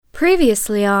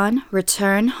Previously on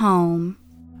Return Home.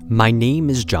 My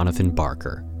name is Jonathan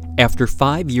Barker. After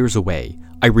 5 years away,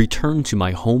 I returned to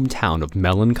my hometown of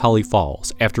Melancholy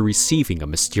Falls after receiving a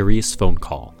mysterious phone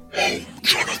call. Home,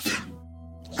 Jonathan.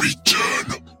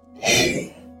 Return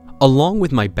home. Along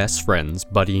with my best friends,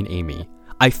 Buddy and Amy,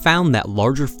 I found that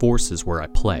larger forces were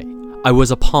at play. I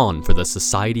was a pawn for the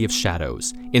Society of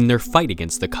Shadows in their fight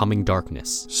against the coming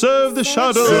darkness. Serve the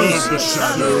shadows! Serve the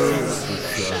shadows!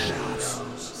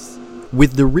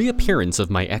 With the reappearance of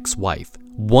my ex-wife,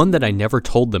 one that I never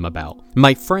told them about,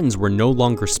 my friends were no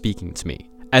longer speaking to me.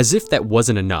 As if that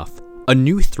wasn't enough, a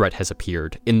new threat has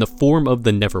appeared in the form of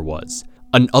the Neverwas,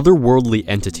 an otherworldly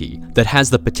entity that has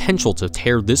the potential to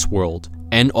tear this world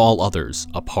and all others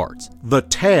apart. The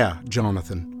tear,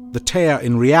 Jonathan. The tear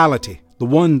in reality. The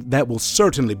one that will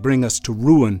certainly bring us to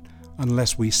ruin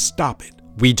unless we stop it.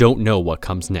 We don't know what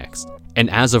comes next, and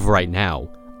as of right now,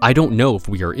 I don't know if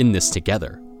we are in this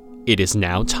together. It is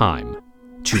now time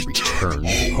to return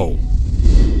home.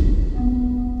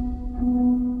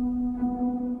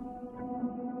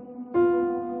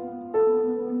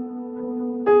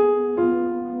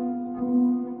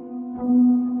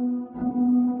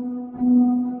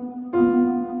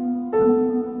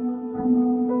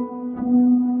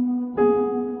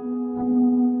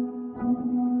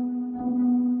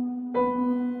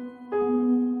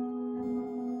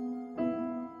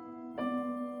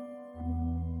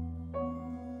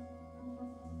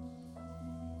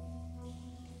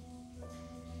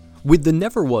 With the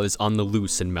Neverwas on the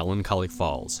loose in Melancholy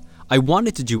Falls, I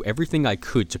wanted to do everything I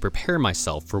could to prepare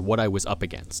myself for what I was up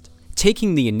against.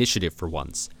 Taking the initiative for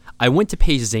once, I went to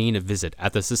pay Zane a visit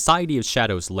at the Society of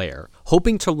Shadows lair,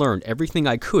 hoping to learn everything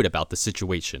I could about the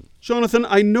situation. Jonathan,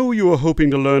 I know you were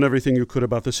hoping to learn everything you could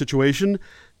about the situation,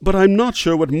 but I'm not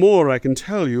sure what more I can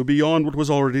tell you beyond what was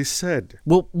already said.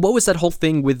 Well, what was that whole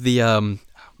thing with the,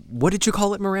 what did you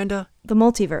call it, Miranda? The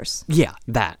multiverse. Yeah,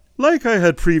 that. Like I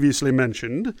had previously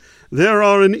mentioned, there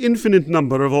are an infinite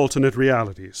number of alternate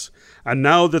realities, and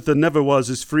now that the Neverwas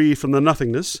is free from the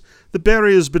nothingness, the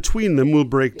barriers between them will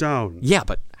break down. Yeah,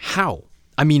 but how?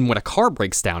 I mean, when a car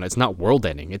breaks down, it's not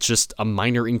world-ending, it's just a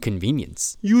minor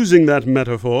inconvenience. Using that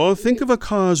metaphor, think of a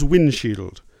car's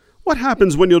windshield. What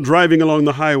happens when you're driving along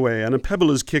the highway and a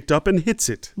pebble is kicked up and hits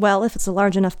it? Well, if it's a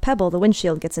large enough pebble, the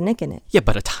windshield gets a nick in it. Yeah,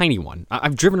 but a tiny one.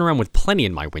 I've driven around with plenty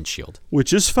in my windshield.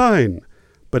 Which is fine.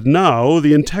 But now,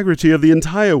 the integrity of the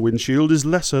entire windshield is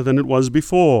lesser than it was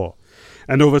before.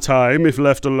 And over time, if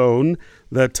left alone,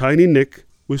 that tiny nick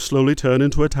will slowly turn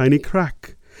into a tiny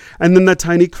crack. And then that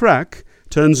tiny crack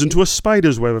turns into a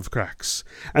spider's web of cracks.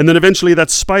 And then eventually that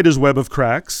spider's web of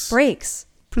cracks breaks.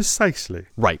 Precisely.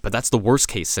 Right, but that's the worst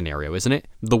case scenario, isn't it?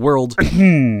 The world...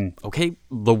 Okay,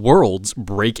 the worlds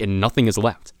break and nothing is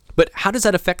left. But how does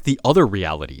that affect the other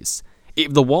realities?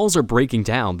 If the walls are breaking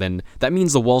down, then that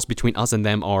means the walls between us and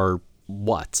them are...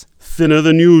 what? Thinner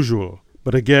than usual.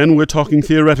 But again, we're talking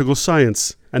theoretical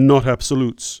science, and not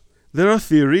absolutes. There are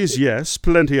theories, yes,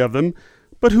 plenty of them,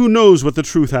 but who knows what the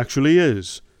truth actually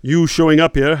is? You showing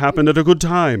up here happened at a good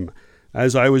time,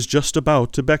 as I was just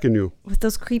about to beckon you. With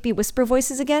those creepy whisper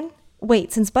voices again?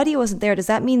 Wait, since Buddy wasn't there, does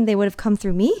that mean they would have come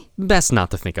through me? Best not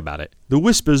to think about it. The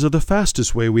whispers are the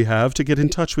fastest way we have to get in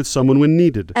touch with someone when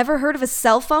needed. Ever heard of a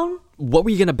cell phone? What were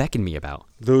you gonna beckon me about?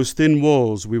 Those thin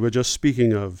walls we were just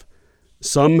speaking of.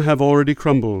 Some have already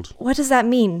crumbled. What does that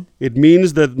mean? It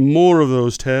means that more of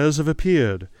those tears have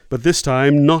appeared, but this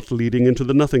time not leading into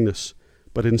the nothingness,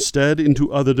 but instead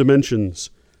into other dimensions,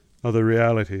 other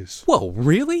realities. Whoa,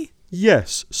 really?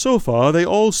 Yes, so far they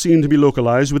all seem to be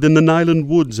localized within the Nyland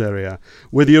Woods area,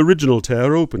 where the original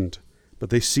tear opened, but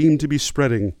they seem to be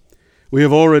spreading. We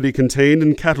have already contained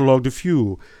and catalogued a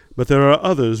few, but there are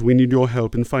others we need your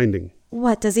help in finding.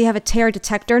 What, does he have a tear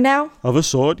detector now? Of a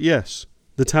sort, yes.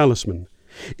 The talisman.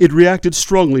 It reacted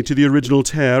strongly to the original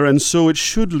tear, and so it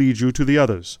should lead you to the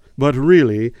others. But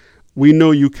really, we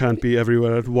know you can't be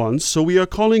everywhere at once, so we are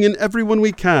calling in everyone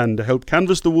we can to help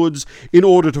canvass the woods in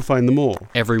order to find them all.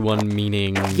 Everyone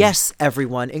meaning... Yes,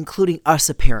 everyone, including us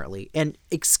apparently. And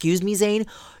excuse me, Zane,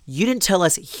 you didn't tell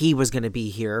us he was going to be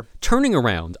here. Turning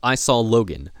around, I saw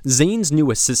Logan, Zane's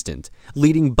new assistant,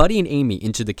 leading Buddy and Amy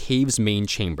into the cave's main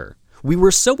chamber. We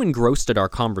were so engrossed at our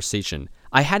conversation,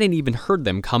 I hadn't even heard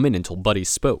them come in until Buddy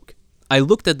spoke. I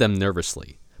looked at them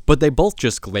nervously, but they both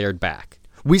just glared back.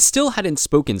 We still hadn't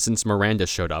spoken since Miranda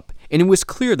showed up, and it was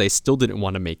clear they still didn't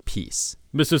want to make peace.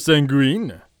 Mr.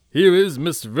 Sanguine, here is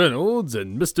Miss Reynolds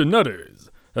and Mr. Nutters,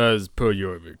 as per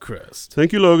your request.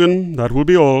 Thank you, Logan. That will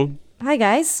be all. Hi,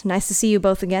 guys. Nice to see you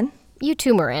both again. You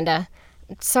too, Miranda.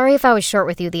 Sorry if I was short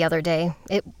with you the other day.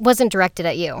 It wasn't directed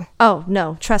at you. Oh,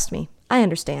 no, trust me. I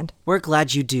understand. We're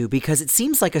glad you do, because it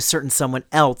seems like a certain someone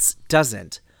else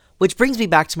doesn't. Which brings me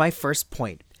back to my first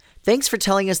point. Thanks for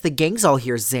telling us the gang's all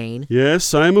here, Zane.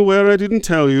 Yes, I'm aware I didn't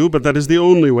tell you, but that is the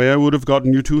only way I would have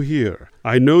gotten you two here.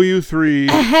 I know you three,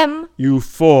 you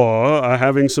four, are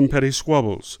having some petty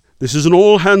squabbles. This is an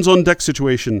all-hands-on-deck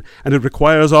situation, and it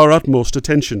requires our utmost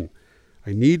attention.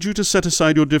 I need you to set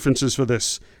aside your differences for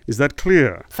this. Is that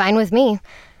clear? Fine with me.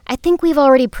 I think we've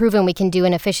already proven we can do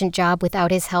an efficient job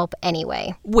without his help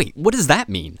anyway. Wait, what does that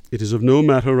mean? It is of no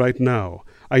matter right now.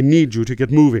 I need you to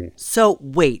get moving. So,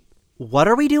 wait, what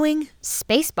are we doing?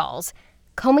 Spaceballs.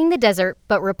 Combing the desert,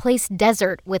 but replace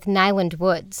desert with Nyland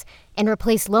Woods, and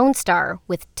replace Lone Star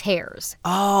with tears.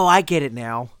 Oh, I get it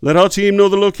now. Let our team know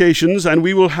the locations, and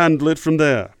we will handle it from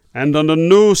there. And under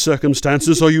no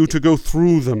circumstances are you to go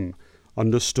through them.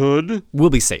 Understood? We'll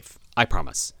be safe, I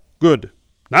promise. Good.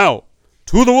 Now,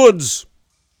 to the woods!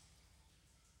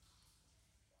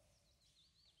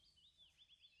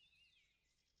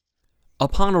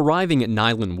 Upon arriving at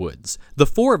Nyland Woods, the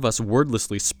four of us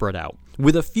wordlessly spread out,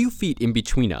 with a few feet in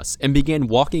between us, and began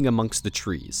walking amongst the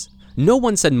trees. No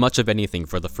one said much of anything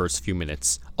for the first few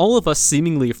minutes, all of us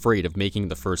seemingly afraid of making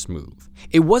the first move.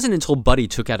 It wasn't until Buddy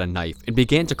took out a knife and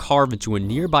began to carve into a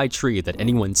nearby tree that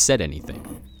anyone said anything.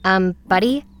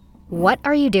 Buddy, what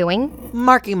are you doing?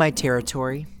 Marking my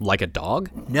territory. Like a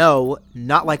dog? No,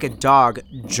 not like a dog,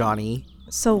 Johnny.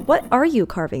 So what are you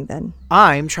carving then?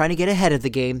 I'm trying to get ahead of the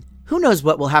game. Who knows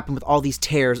what will happen with all these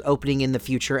tears opening in the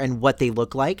future and what they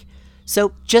look like?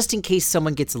 So, just in case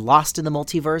someone gets lost in the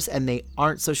multiverse and they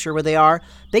aren't so sure where they are,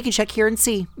 they can check here and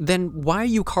see. Then why are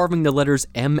you carving the letters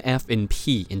M, F, and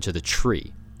P into the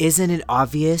tree? Isn't it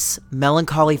obvious?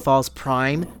 Melancholy Falls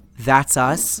Prime, that's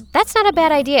us. That's not a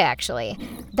bad idea, actually.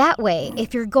 That way,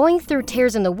 if you're going through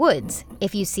tears in the woods,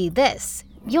 if you see this,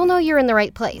 you'll know you're in the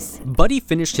right place. Buddy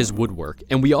finished his woodwork,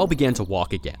 and we all began to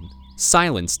walk again.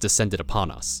 Silence descended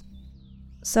upon us.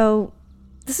 So,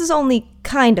 this is only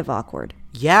kind of awkward.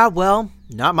 Yeah, well,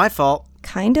 not my fault.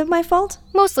 Kind of my fault?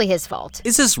 Mostly his fault.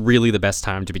 Is this really the best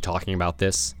time to be talking about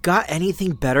this? Got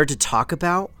anything better to talk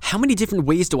about? How many different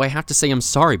ways do I have to say I'm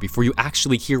sorry before you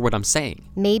actually hear what I'm saying?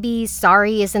 Maybe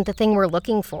sorry isn't the thing we're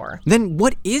looking for. Then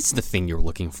what is the thing you're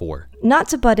looking for? Not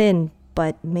to butt in,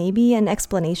 but maybe an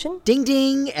explanation? Ding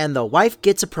ding, and the wife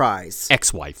gets a prize.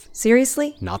 Ex-wife.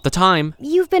 Seriously? Not the time.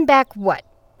 You've been back, what,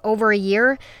 over a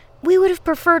year? We would have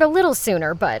preferred a little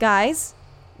sooner, but... Guys,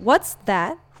 what's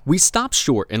that? We stopped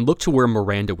short and looked to where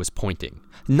Miranda was pointing.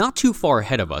 Not too far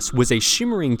ahead of us was a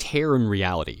shimmering tear in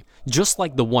reality, just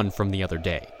like the one from the other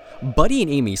day. Buddy and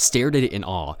Amy stared at it in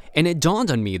awe, and it dawned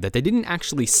on me that they didn't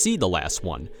actually see the last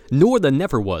one, nor the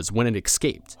never was when it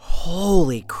escaped.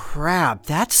 Holy crap,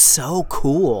 that's so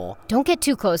cool. Don't get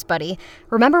too close, buddy.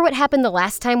 Remember what happened the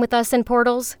last time with us in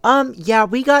Portals? Yeah,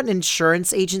 we got an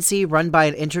insurance agency run by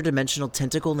an interdimensional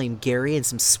tentacle named Gary and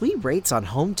some sweet rates on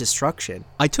home destruction.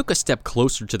 I took a step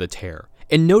closer to the tear,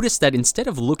 and noticed that instead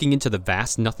of looking into the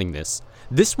vast nothingness,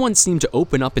 this one seemed to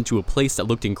open up into a place that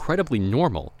looked incredibly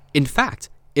normal. In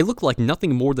fact, it looked like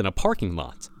nothing more than a parking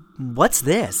lot. What's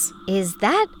this? Is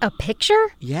that a picture?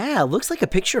 Yeah, looks like a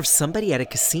picture of somebody at a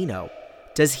casino.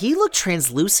 Does he look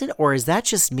translucent, or is that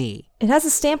just me? It has a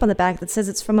stamp on the back that says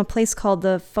it's from a place called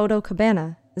the Photo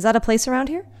Cabana. Is that a place around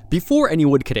here? Before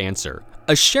anyone could answer,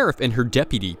 a sheriff and her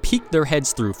deputy peeked their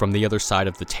heads through from the other side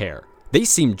of the tear. They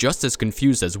seemed just as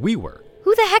confused as we were.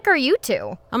 Who the heck are you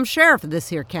two? I'm sheriff of this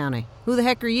here county. Who the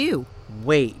heck are you?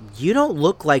 Wait, you don't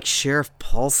look like Sheriff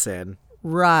Paulson.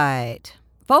 Right.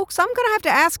 Folks, I'm gonna have to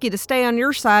ask you to stay on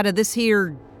your side of this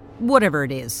here, whatever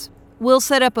it is. We'll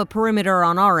set up a perimeter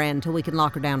on our end till we can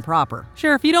lock her down proper.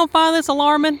 Sheriff, you don't find this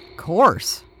alarming?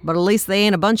 Course. But at least they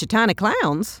ain't a bunch of tiny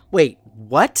clowns. Wait,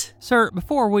 what? Sir,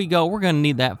 before we go, we're gonna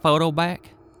need that photo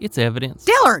back. It's evidence.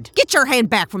 Dillard, get your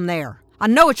hand back from there. I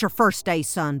know it's your first day,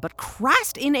 son, but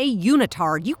Christ in a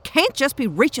unitard, you can't just be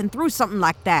reaching through something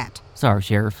like that. Sorry,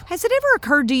 Sheriff. Has it ever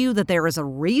occurred to you that there is a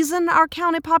reason our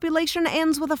county population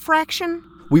ends with a fraction?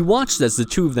 We watched as the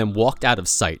two of them walked out of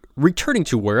sight, returning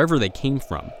to wherever they came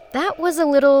from. That was a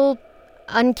little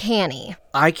uncanny.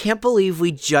 I can't believe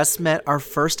we just met our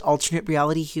first alternate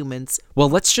reality humans. Well,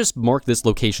 let's just mark this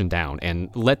location down and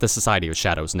let the Society of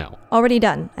Shadows know. Already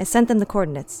done. I sent them the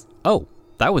coordinates. Oh,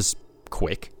 that was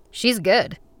quick. She's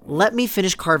good. Let me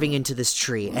finish carving into this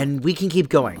tree, and we can keep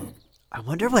going. I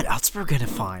wonder what else we're gonna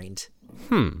find.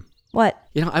 What?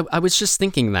 You know, I was just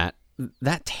thinking that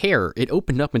tear, it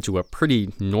opened up into a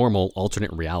pretty normal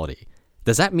alternate reality.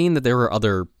 Does that mean that there are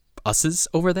other us's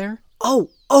over there?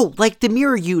 Oh, like the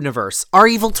mirror universe, our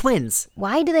evil twins.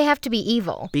 Why do they have to be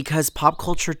evil? Because pop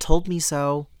culture told me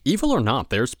so. Evil or not,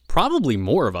 there's probably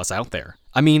more of us out there.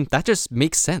 I mean, that just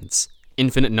makes sense.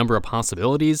 Infinite number of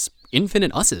possibilities,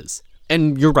 infinite us's.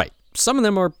 And you're right, some of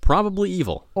them are probably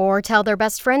evil. Or tell their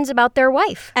best friends about their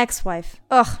wife. Ex-wife.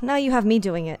 Ugh, now you have me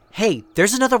doing it. Hey,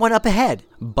 there's another one up ahead.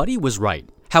 Buddy was right.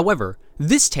 However,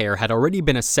 this tear had already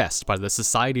been assessed by the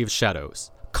Society of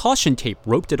Shadows. Caution tape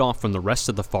roped it off from the rest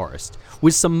of the forest,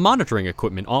 with some monitoring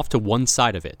equipment off to one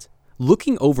side of it.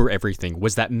 Looking over everything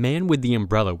was that man with the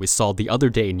umbrella we saw the other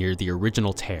day near the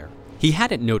original tear. He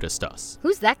hadn't noticed us.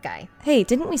 Who's that guy? Hey,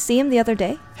 didn't we see him the other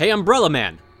day? Hey, Umbrella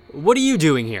Man! What are you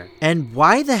doing here? And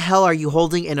why the hell are you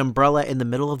holding an umbrella in the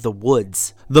middle of the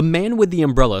woods? The man with the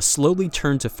umbrella slowly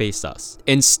turned to face us,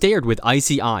 and stared with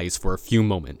icy eyes for a few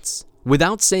moments.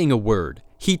 Without saying a word,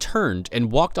 he turned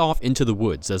and walked off into the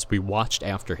woods as we watched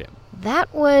after him.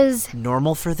 That was...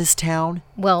 normal for this town?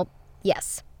 Well,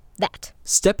 yes, that.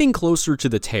 Stepping closer to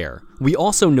the tear, we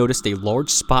also noticed a large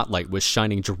spotlight was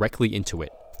shining directly into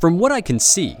it. From what I can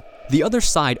see, the other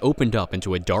side opened up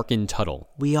into a darkened tunnel.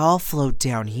 We all float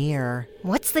down here.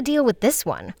 What's the deal with this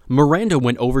one? Miranda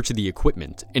went over to the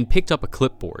equipment and picked up a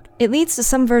clipboard. It leads to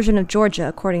some version of Georgia,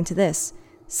 according to this.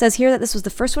 Says here that this was the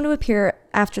first one to appear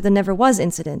after the Never Was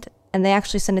incident, and they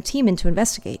actually sent a team in to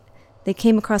investigate. They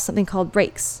came across something called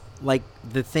rakes. Like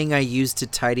the thing I used to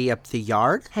tidy up the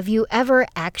yard? Have you ever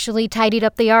actually tidied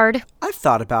up the yard? I've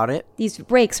thought about it. These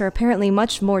rakes are apparently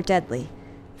much more deadly.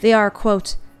 They are,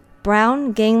 quote,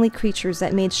 brown, gangly creatures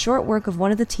that made short work of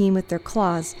one of the team with their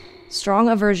claws, strong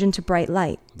aversion to bright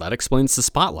light. That explains the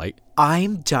spotlight.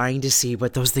 I'm dying to see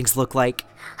what those things look like.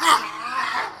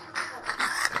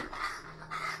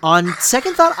 On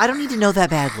second thought, I don't need to know that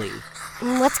badly.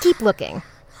 Let's keep looking.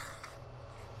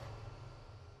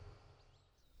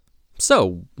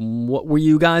 So, what were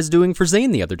you guys doing for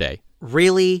Zane the other day?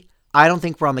 Really? I don't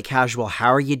think we're on the casual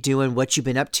how are you doing, what you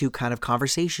been up to kind of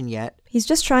conversation yet. He's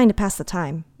just trying to pass the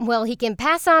time. Well, he can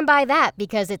pass on by that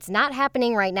because it's not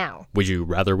happening right now. Would you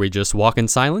rather we just walk in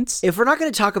silence? If we're not going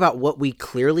to talk about what we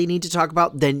clearly need to talk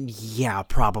about, then yeah,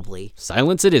 probably.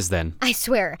 Silence it is then. I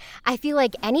swear, I feel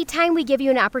like anytime we give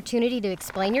you an opportunity to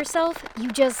explain yourself, you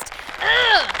just...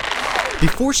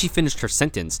 Before she finished her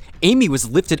sentence, Amy was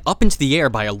lifted up into the air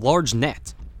by a large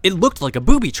net. It looked like a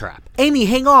booby trap. Amy,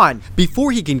 hang on!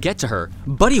 Before he can get to her,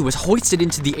 Buddy was hoisted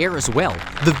into the air as well,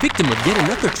 the victim of yet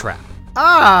another trap.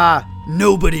 Ah!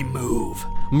 Nobody move.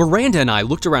 Miranda and I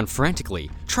looked around frantically,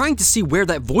 trying to see where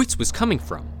that voice was coming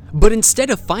from. But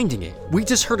instead of finding it, we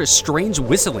just heard a strange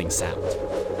whistling sound.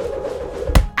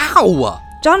 Ow!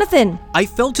 Jonathan! I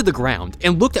fell to the ground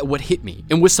and looked at what hit me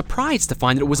and was surprised to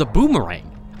find that it was a boomerang.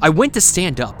 I went to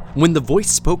stand up when the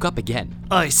voice spoke up again.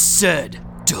 I said,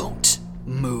 don't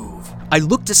move. I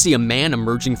looked to see a man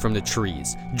emerging from the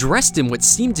trees, dressed in what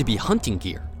seemed to be hunting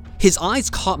gear. His eyes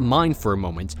caught mine for a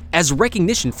moment as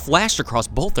recognition flashed across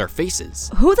both our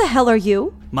faces. Who the hell are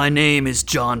you? My name is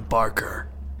John Barker,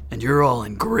 and you're all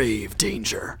in grave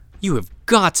danger. You have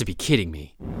got to be kidding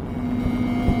me.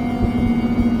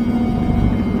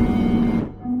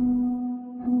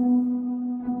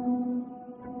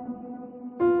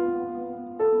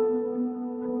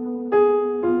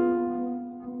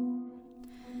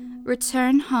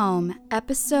 Return Home,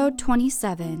 Episode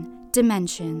 27,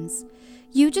 Dimensions.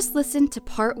 You just listened to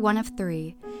Part 1 of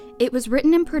 3. It was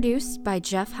written and produced by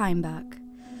Jeff Heimbuck.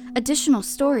 Additional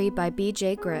story by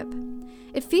B.J. Grip.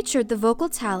 It featured the vocal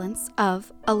talents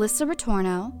of Alyssa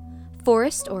Retorno,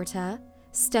 Forrest Orta,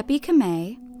 Steppy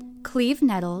Kamei, Cleve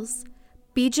Nettles,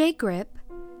 B.J. Grip,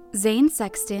 Zane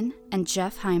Sexton, and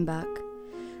Jeff Heimbuck.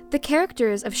 The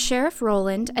characters of Sheriff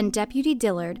Rowland and Deputy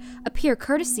Dillard appear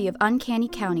courtesy of Uncanny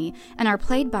County and are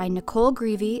played by Nicole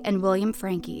Greavy and William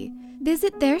Franke.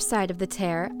 Visit their side of the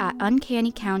tear at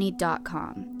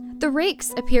uncannycounty.com. The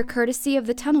Rakes appear courtesy of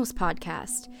the Tunnels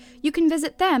Podcast. You can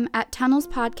visit them at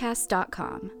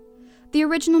tunnelspodcast.com. The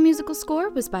original musical score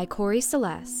was by Corey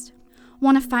Celeste.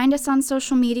 Want to find us on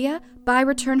social media, buy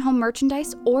Return Home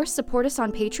merchandise, or support us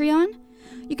on Patreon?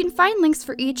 You can find links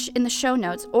for each in the show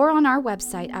notes or on our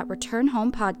website at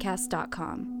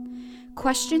returnhomepodcast.com.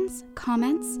 Questions?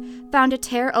 Comments? Found a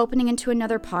tear opening into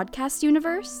another podcast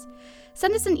universe?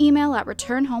 Send us an email at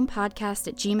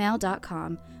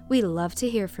returnhomepodcast@gmail.com. We love to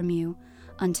hear from you.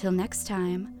 Until next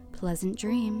time, pleasant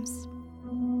dreams.